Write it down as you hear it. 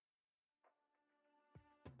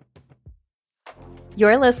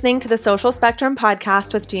You're listening to the Social Spectrum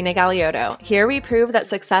podcast with Gina Galiotto. Here we prove that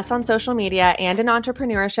success on social media and in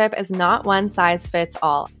entrepreneurship is not one size fits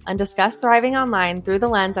all, and discuss thriving online through the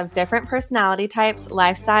lens of different personality types,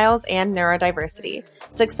 lifestyles, and neurodiversity.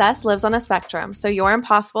 Success lives on a spectrum, so your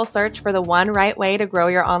impossible search for the one right way to grow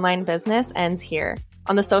your online business ends here.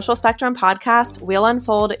 On the Social Spectrum podcast, we'll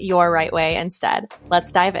unfold your right way instead.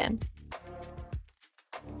 Let's dive in.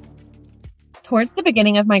 Towards the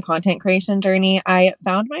beginning of my content creation journey, I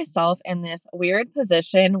found myself in this weird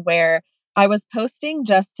position where I was posting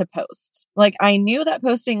just to post. Like, I knew that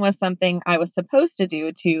posting was something I was supposed to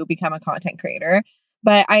do to become a content creator,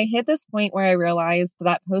 but I hit this point where I realized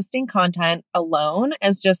that posting content alone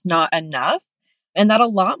is just not enough, and that a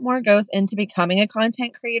lot more goes into becoming a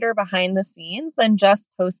content creator behind the scenes than just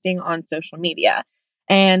posting on social media.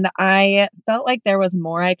 And I felt like there was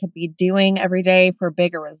more I could be doing every day for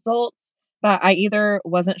bigger results. But I either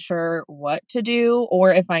wasn't sure what to do,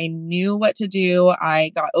 or if I knew what to do,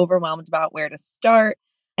 I got overwhelmed about where to start.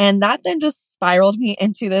 And that then just spiraled me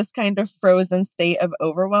into this kind of frozen state of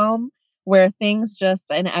overwhelm where things just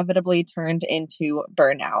inevitably turned into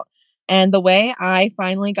burnout. And the way I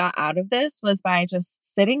finally got out of this was by just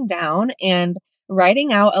sitting down and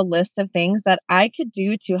writing out a list of things that I could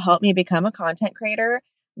do to help me become a content creator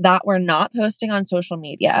that were not posting on social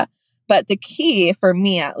media. But the key for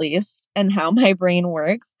me, at least, and how my brain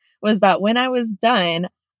works, was that when I was done,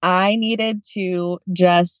 I needed to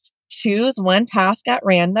just choose one task at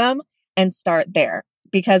random and start there.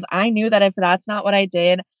 Because I knew that if that's not what I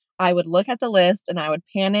did, I would look at the list and I would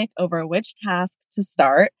panic over which task to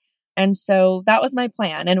start. And so that was my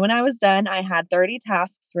plan. And when I was done, I had 30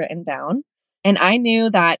 tasks written down. And I knew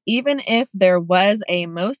that even if there was a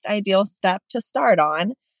most ideal step to start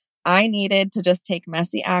on, I needed to just take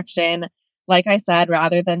messy action, like I said,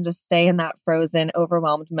 rather than just stay in that frozen,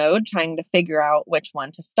 overwhelmed mode, trying to figure out which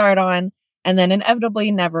one to start on, and then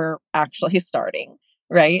inevitably never actually starting,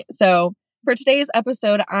 right? So for today's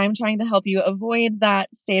episode, I'm trying to help you avoid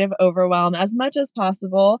that state of overwhelm as much as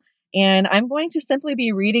possible. And I'm going to simply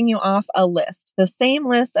be reading you off a list, the same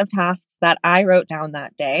list of tasks that I wrote down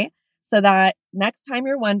that day, so that next time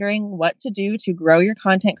you're wondering what to do to grow your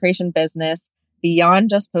content creation business beyond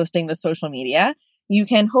just posting to social media, you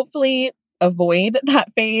can hopefully avoid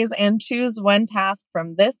that phase and choose one task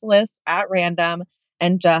from this list at random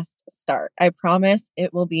and just start. I promise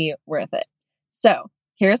it will be worth it. So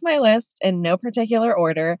here's my list in no particular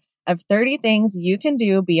order of 30 things you can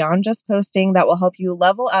do beyond just posting that will help you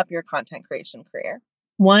level up your content creation career.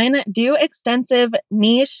 1, do extensive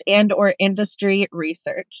niche and or industry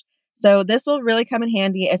research. So this will really come in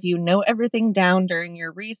handy if you know everything down during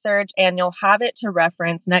your research, and you'll have it to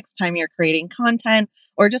reference next time you're creating content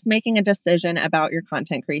or just making a decision about your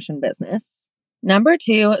content creation business. Number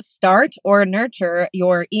 2, start or nurture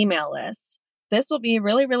your email list. This will be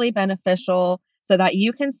really, really beneficial so that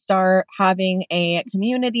you can start having a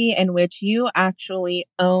community in which you actually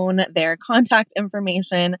own their contact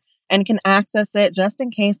information and can access it just in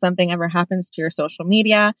case something ever happens to your social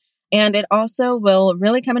media. And it also will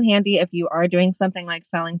really come in handy if you are doing something like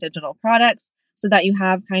selling digital products so that you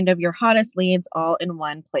have kind of your hottest leads all in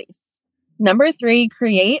one place. Number 3,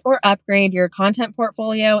 create or upgrade your content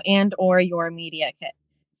portfolio and or your media kit.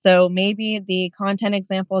 So maybe the content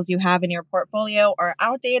examples you have in your portfolio are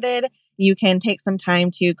outdated. You can take some time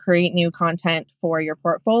to create new content for your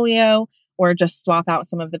portfolio or just swap out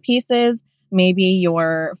some of the pieces. Maybe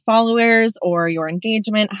your followers or your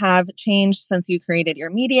engagement have changed since you created your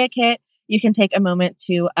media kit. You can take a moment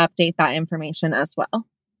to update that information as well.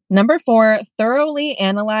 Number 4, thoroughly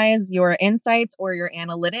analyze your insights or your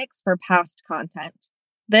analytics for past content.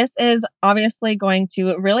 This is obviously going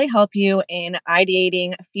to really help you in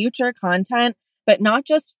ideating future content, but not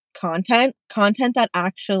just content that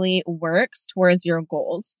actually works towards your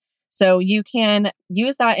goals. So you can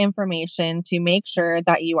use that information to make sure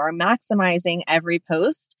that you are maximizing every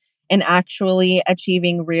post and actually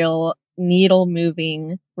achieving real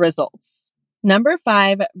needle-moving results. Number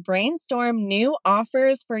 5, brainstorm new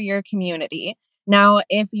offers for your community. Now,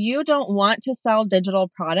 if you don't want to sell digital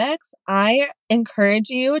products, I encourage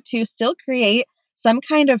you to still create some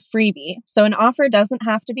kind of freebie. So an offer doesn't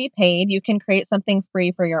have to be paid. You can create something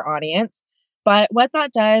free for your audience. But what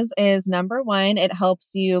that does is, number 1, it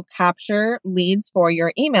helps you capture leads for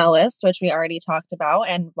your email list, which we already talked about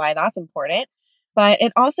and why that's important. But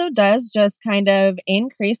it also does just kind of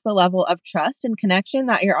increase the level of trust and connection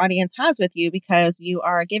that your audience has with you because you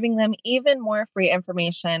are giving them even more free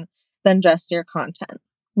information than just your content.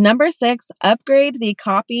 Number 6, upgrade the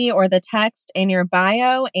copy or the text in your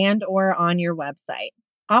bio and or on your website.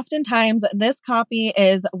 Oftentimes, this copy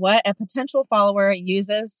is what a potential follower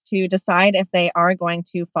uses to decide if they are going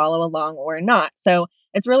to follow along or not. So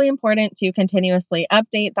it's really important to continuously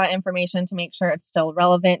update that information to make sure it's still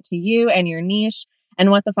relevant to you and your niche and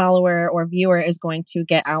what the follower or viewer is going to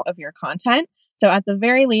get out of your content. So at the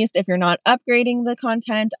very least, if you're not upgrading the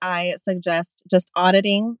content, I suggest just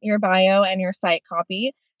auditing your bio and your site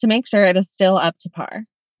copy to make sure it is still up to par.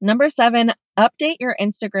 Number 7, update your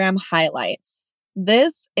Instagram highlights.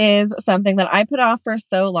 This is something that I put off for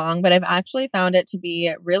so long, but I've actually found it to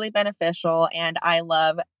be really beneficial and I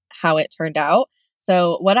love how it turned out.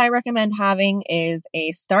 So what I recommend having is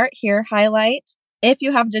a start here highlight. If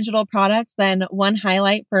you have digital products, then one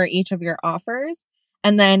highlight for each of your offers.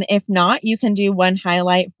 And then if not, you can do one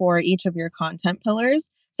highlight for each of your content pillars.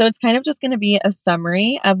 So it's kind of just going to be a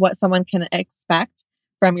summary of what someone can expect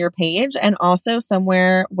from your page and also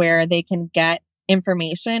somewhere where they can get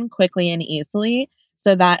information quickly and easily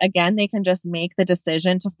so that, again, they can just make the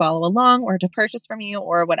decision to follow along or to purchase from you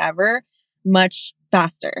or whatever much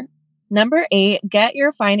faster. Number 8, get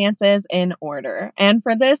your finances in order. And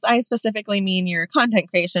for this, I specifically mean your content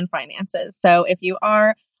creation finances. So if you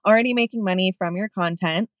are already making money from your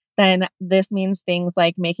content, then this means things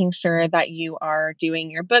like making sure that you are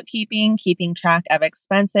doing your bookkeeping, keeping track of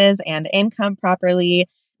expenses and income properly,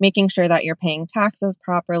 making sure that you're paying taxes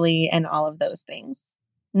properly, and all of those things.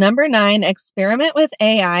 Number 9, experiment with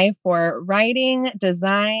AI for writing,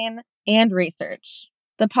 design, and research.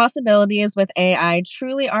 The possibilities with AI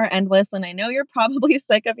truly are endless, and I know you're probably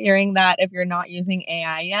sick of hearing that if you're not using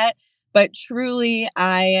AI yet, but truly,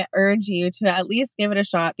 I urge you to at least give it a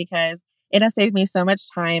shot because it has saved me so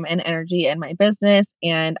much time and energy in my business,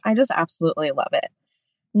 and I just absolutely love it.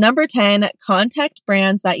 Number 10, contact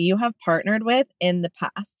brands that you have partnered with in the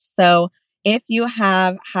past. So if you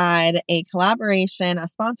have had a collaboration, a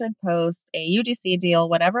sponsored post, a UGC deal,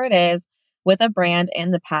 whatever it is with a brand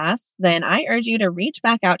in the past, then I urge you to reach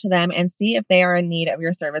back out to them and see if they are in need of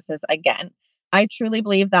your services again. I truly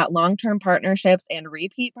believe that long-term partnerships and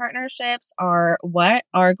repeat partnerships are what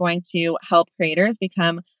are going to help creators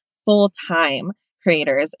become full-time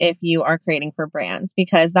creators if you are creating for brands,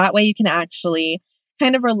 because that way you can actually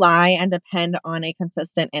kind of rely and depend on a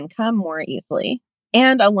consistent income more easily.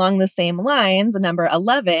 And along the same lines, number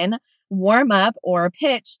 11, warm up or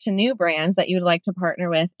pitch to new brands that you'd like to partner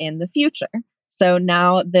with in the future. So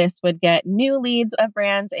now this would get new leads of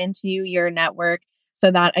brands into your network so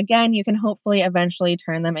that, again, you can hopefully eventually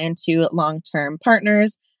turn them into long-term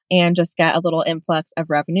partners and just get a little influx of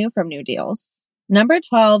revenue from new deals. Number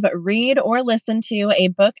 12, read or listen to a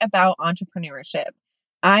book about entrepreneurship.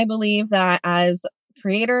 I believe that as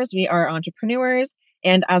creators, we are entrepreneurs,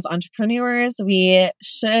 and as entrepreneurs, we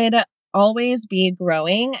should always be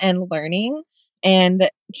growing and learning. And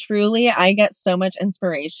truly, I get so much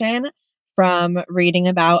inspiration from reading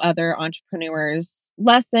about other entrepreneurs'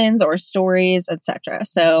 lessons or stories, etc.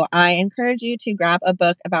 So I encourage you to grab a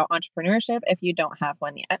book about entrepreneurship if you don't have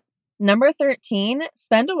one yet. Number 13,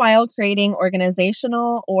 spend a while creating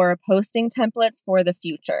organizational or posting templates for the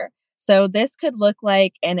future. So this could look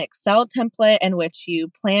like an Excel template in which you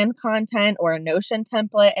plan content or a Notion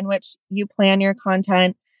template in which you plan your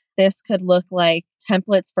content. This could look like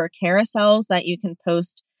templates for carousels that you can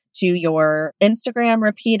post to your Instagram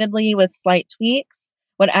repeatedly with slight tweaks.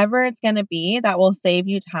 Whatever it's going to be that will save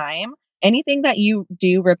you time. Anything that you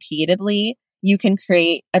do repeatedly, you can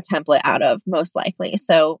create a template out of most likely.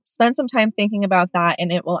 So spend some time thinking about that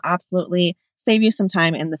and it will absolutely save you some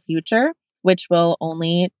time in the future, which will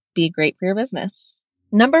only be great for your business.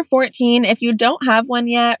 Number 14, if you don't have one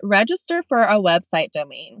yet, register for a website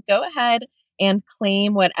domain. Go ahead and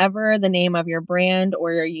claim whatever the name of your brand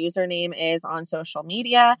or your username is on social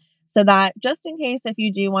media so that just in case if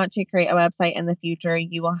you do want to create a website in the future,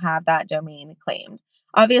 you will have that domain claimed.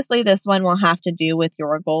 Obviously, this one will have to do with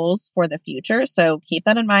your goals for the future. So keep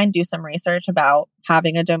that in mind. Do some research about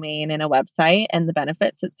having a domain and a website and the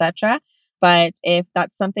benefits, etc. But if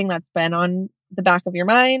that's something that's been on the back of your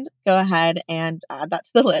mind, go ahead and add that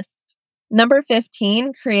to the list. Number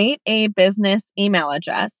 15, create a business email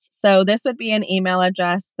address. So this would be an email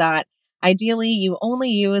address that ideally you only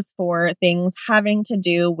use for things having to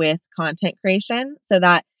do with content creation so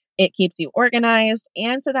that it keeps you organized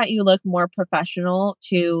and so that you look more professional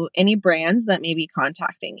to any brands that may be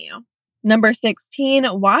contacting you. Number 16,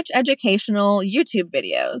 watch educational YouTube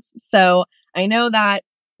videos. So I know that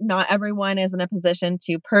not everyone is in a position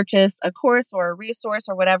to purchase a course or a resource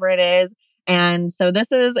or whatever it is. And so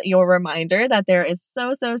this is your reminder that there is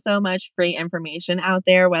so much free information out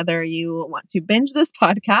there, whether you want to binge this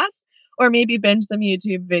podcast or maybe binge some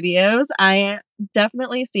YouTube videos. I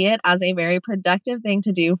definitely see it as a very productive thing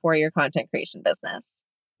to do for your content creation business.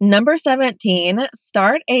 Number 17,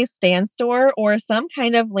 start a Stan Store or some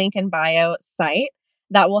kind of link in bio site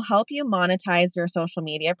that will help you monetize your social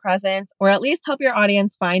media presence, or at least help your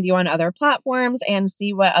audience find you on other platforms and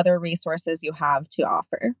see what other resources you have to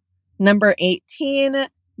offer. Number 18,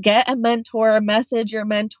 get a mentor, message your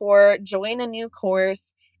mentor, join a new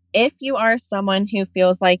course. If you are someone who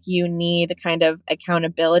feels like you need kind of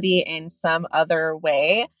accountability in some other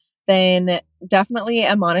way, then definitely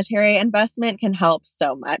a monetary investment can help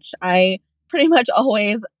so much. I pretty much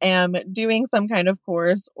always am doing some kind of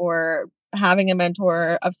course or having a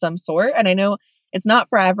mentor of some sort. And I know it's not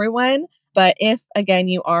for everyone, but if, again,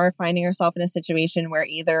 you are finding yourself in a situation where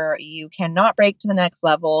either you cannot break to the next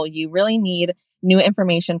level, you really need new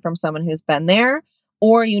information from someone who's been there,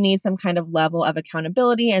 or you need some kind of level of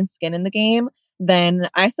accountability and skin in the game, then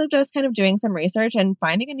I suggest kind of doing some research and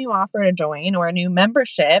finding a new offer to join or a new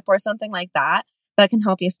membership or something like that that can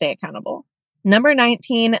help you stay accountable. Number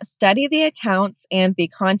 19, study the accounts and the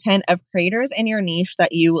content of creators in your niche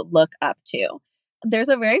that you look up to. There's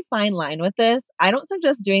a very fine line with this. I don't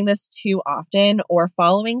suggest doing this too often or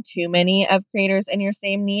following too many of creators in your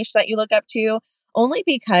same niche that you look up to, only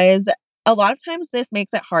because a lot of times this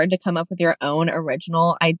makes it hard to come up with your own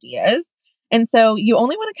original ideas. And so you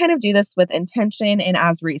only want to kind of do this with intention and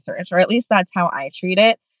as research, or at least that's how I treat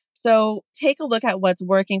it. So take a look at what's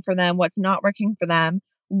working for them, what's not working for them,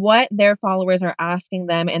 what their followers are asking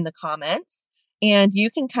them in the comments, and you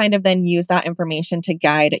can kind of then use that information to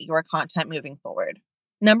guide your content moving forward.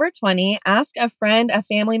 Number 20, ask a friend, a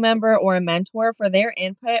family member, or a mentor for their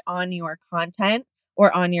input on your content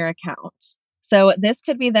or on your account. So this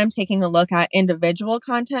could be them taking a look at individual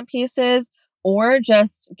content pieces or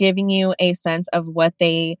just giving you a sense of what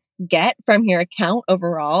they get from your account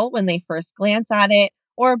overall when they first glance at it,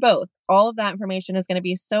 or both. All of that information is going to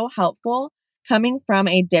be so helpful coming from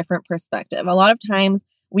a different perspective. A lot of times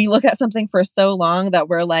we look at something for so long that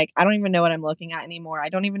we're like, I don't even know what I'm looking at anymore. I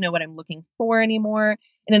don't even know what I'm looking for anymore.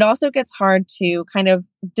 And it also gets hard to kind of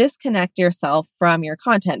disconnect yourself from your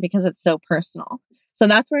content because it's so personal. So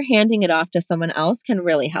that's where handing it off to someone else can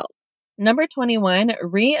really help. Number 21,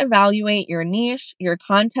 reevaluate your niche, your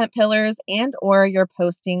content pillars, and or your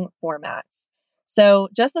posting formats. So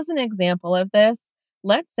just as an example of this,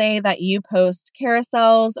 let's say that you post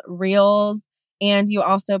carousels, reels, and you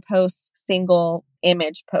also post single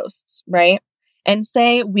image posts, right? And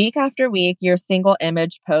say week after week, your single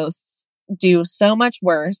image posts do so much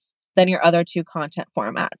worse than your other two content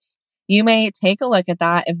formats. You may take a look at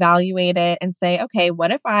that, evaluate it, and say, okay,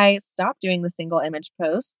 what if I stop doing the single image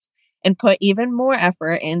posts and put even more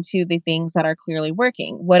effort into the things that are clearly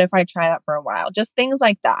working? What if I try that for a while? Just things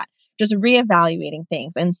like that. Just reevaluating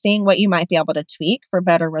things and seeing what you might be able to tweak for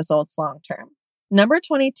better results long term. Number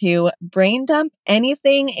 22, brain dump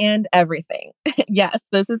anything and everything. Yes,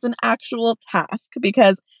 this is an actual task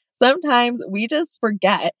because sometimes we just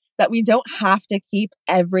forget that we don't have to keep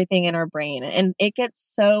everything in our brain, and it gets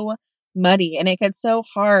so muddy and it gets so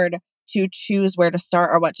hard to choose where to start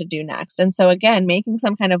or what to do next. And so again, making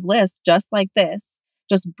some kind of list just like this,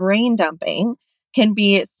 just brain dumping, can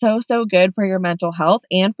be so good for your mental health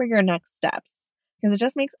and for your next steps, because it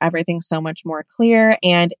just makes everything so much more clear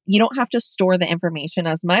and you don't have to store the information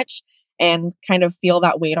as much and kind of feel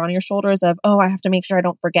that weight on your shoulders of, oh, I have to make sure I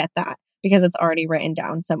don't forget that because it's already written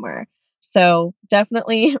down somewhere. So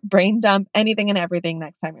definitely brain dump anything and everything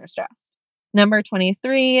next time you're stressed. Number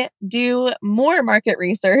 23, do more market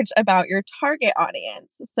research about your target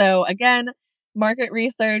audience. So again, market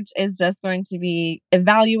research is just going to be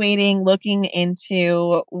evaluating, looking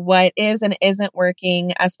into what is and isn't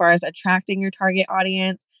working as far as attracting your target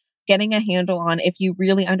audience, getting a handle on if you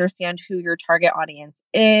really understand who your target audience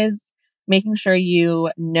is, making sure you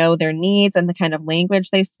know their needs and the kind of language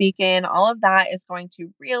they speak in. All of that is going to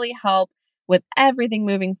really help with everything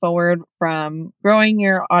moving forward, from growing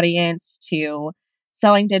your audience to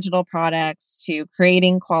selling digital products to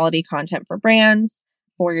creating quality content for brands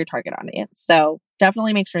for your target audience. So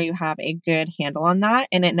definitely make sure you have a good handle on that.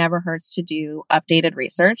 And it never hurts to do updated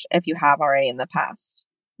research if you have already in the past.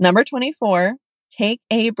 Number 24, take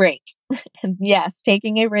a break. Yes,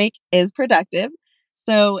 taking a break is productive.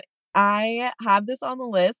 So I have this on the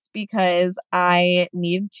list because I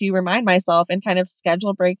need to remind myself and kind of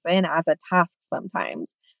schedule breaks in as a task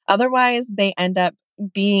sometimes. Otherwise, they end up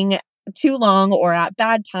being too long or at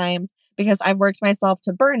bad times because I've worked myself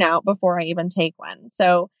to burnout before I even take one.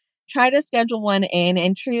 So try to schedule one in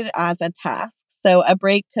and treat it as a task. So a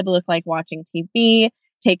break could look like watching TV,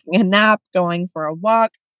 taking a nap, going for a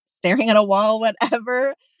walk, staring at a wall,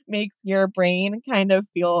 whatever. makes your brain kind of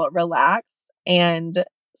feel relaxed and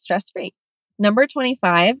stress-free. Number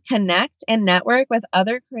 25, connect and network with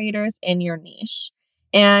other creators in your niche.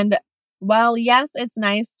 And while yes, it's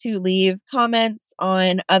nice to leave comments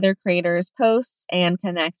on other creators' posts and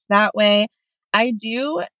connect that way, I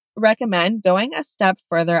do recommend going a step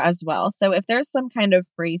further as well. So if there's some kind of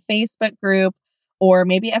free Facebook group or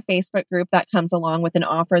maybe a Facebook group that comes along with an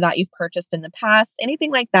offer that you've purchased in the past,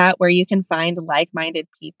 anything like that where you can find like-minded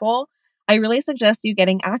people, I really suggest you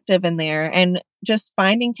getting active in there and just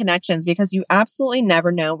finding connections because you absolutely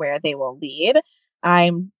never know where they will lead.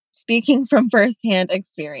 I'm speaking from firsthand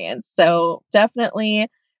experience. So definitely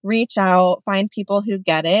reach out, find people who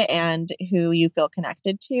get it and who you feel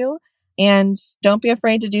connected to. And don't be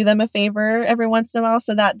afraid to do them a favor every once in a while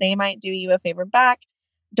so that they might do you a favor back.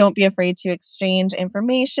 Don't be afraid to exchange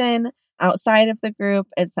information outside of the group,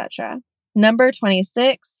 etc. Number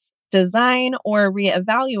 26, design or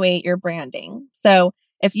reevaluate your branding. So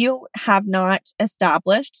if you have not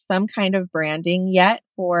established some kind of branding yet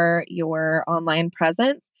for your online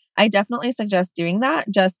presence, I definitely suggest doing that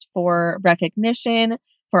just for recognition,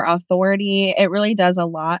 for authority. It really does a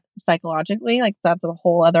lot psychologically. Like that's a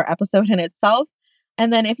whole other episode in itself.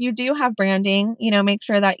 And then if you do have branding, make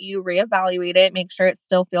sure that you reevaluate it, make sure it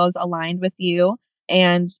still feels aligned with you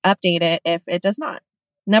and update it if it does not.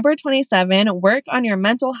 Number 27, work on your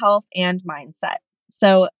mental health and mindset.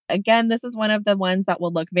 So again, this is one of the ones that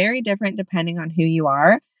will look very different depending on who you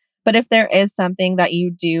are. But if there is something that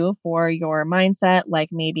you do for your mindset, like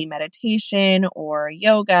maybe meditation or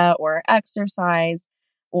yoga or exercise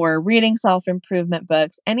or reading self-improvement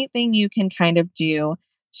books, anything you can kind of do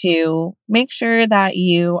to make sure that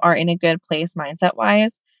you are in a good place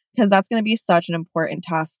mindset-wise, because that's going to be such an important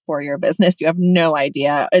task for your business. You have no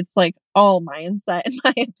idea. It's like all mindset, in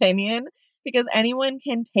my opinion, because anyone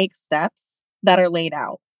can take steps that are laid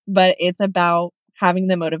out, but it's about having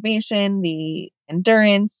the motivation, the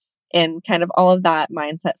endurance, and kind of all of that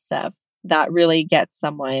mindset stuff that really gets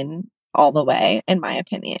someone all the way, in my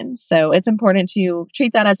opinion. So it's important to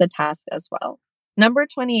treat that as a task as well. Number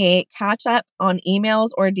 28, catch up on emails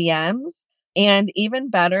or DMs, and even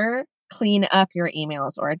better, clean up your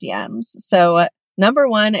emails or DMs. So number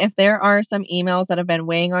one, if there are some emails that have been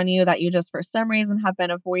weighing on you that you just for some reason have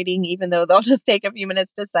been avoiding, even though they'll just take a few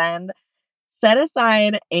minutes to send, set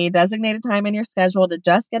aside a designated time in your schedule to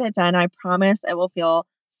just get it done. I promise it will feel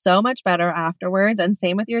so much better afterwards. And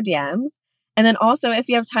same with your DMs. And then also, if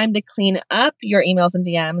you have time to clean up your emails and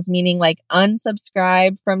DMs, meaning like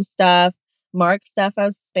unsubscribe from stuff, mark stuff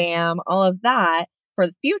as spam, all of that for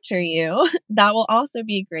the future you, that will also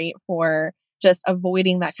be great for just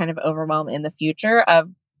avoiding that kind of overwhelm in the future of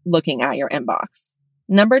looking at your inbox.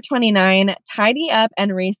 Number 29, tidy up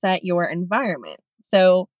and reset your environment.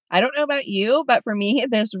 So I don't know about you, but for me,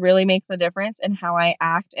 this really makes a difference in how I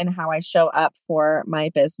act and how I show up for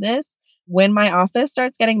my business. When my office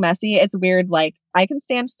starts getting messy, it's weird. Like I can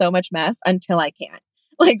stand so much mess until I can't.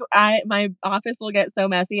 Like my office will get so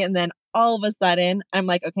messy and then all of a sudden I'm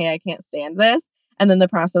like, okay, I can't stand this. And then the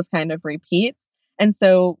process kind of repeats. And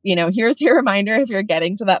so, here's your reminder if you're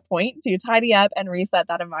getting to that point to tidy up and reset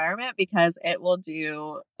that environment because it will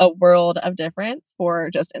do a world of difference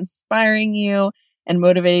for just inspiring you and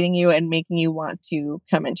motivating you and making you want to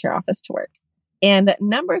come into your office to work. And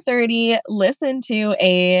number 30, listen to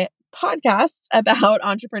a podcast about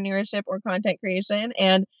entrepreneurship or content creation.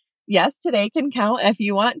 And yes, today can count if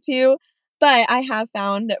you want to, but I have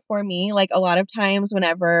found for me, like a lot of times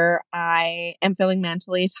whenever I am feeling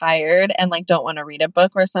mentally tired and like don't want to read a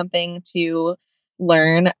book or something to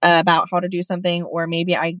learn about how to do something, or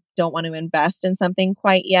maybe I don't want to invest in something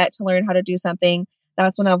quite yet to learn how to do something,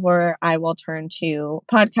 that's whenever I will turn to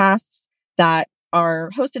podcasts that are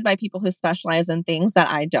hosted by people who specialize in things that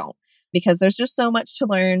I don't, because there's just so much to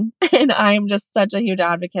learn and I'm just such a huge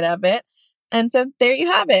advocate of it. And so there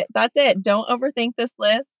you have it. That's it. Don't overthink this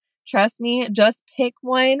list. Trust me, just pick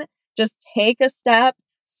one, just take a step,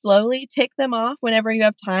 slowly tick them off whenever you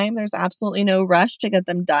have time. There's absolutely no rush to get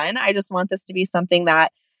them done. I just want this to be something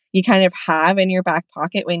that you kind of have in your back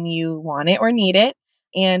pocket when you want it or need it.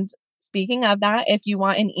 And speaking of that, if you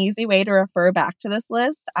want an easy way to refer back to this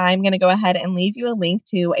list, I'm going to go ahead and leave you a link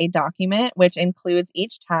to a document which includes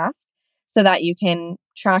each task so that you can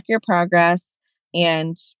track your progress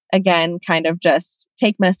and again, kind of just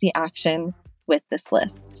take messy action with this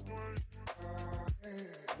list.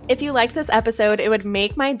 If you liked this episode, it would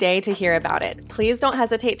make my day to hear about it. Please don't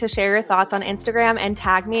hesitate to share your thoughts on Instagram and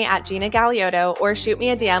tag me at Gina Galiotto or shoot me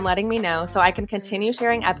a DM letting me know so I can continue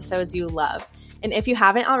sharing episodes you love. And if you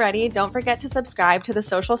haven't already, don't forget to subscribe to the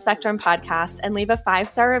Social Spectrum podcast and leave a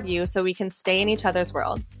 5-star review so we can stay in each other's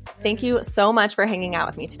worlds. Thank you so much for hanging out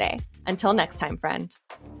with me today. Until next time, friend.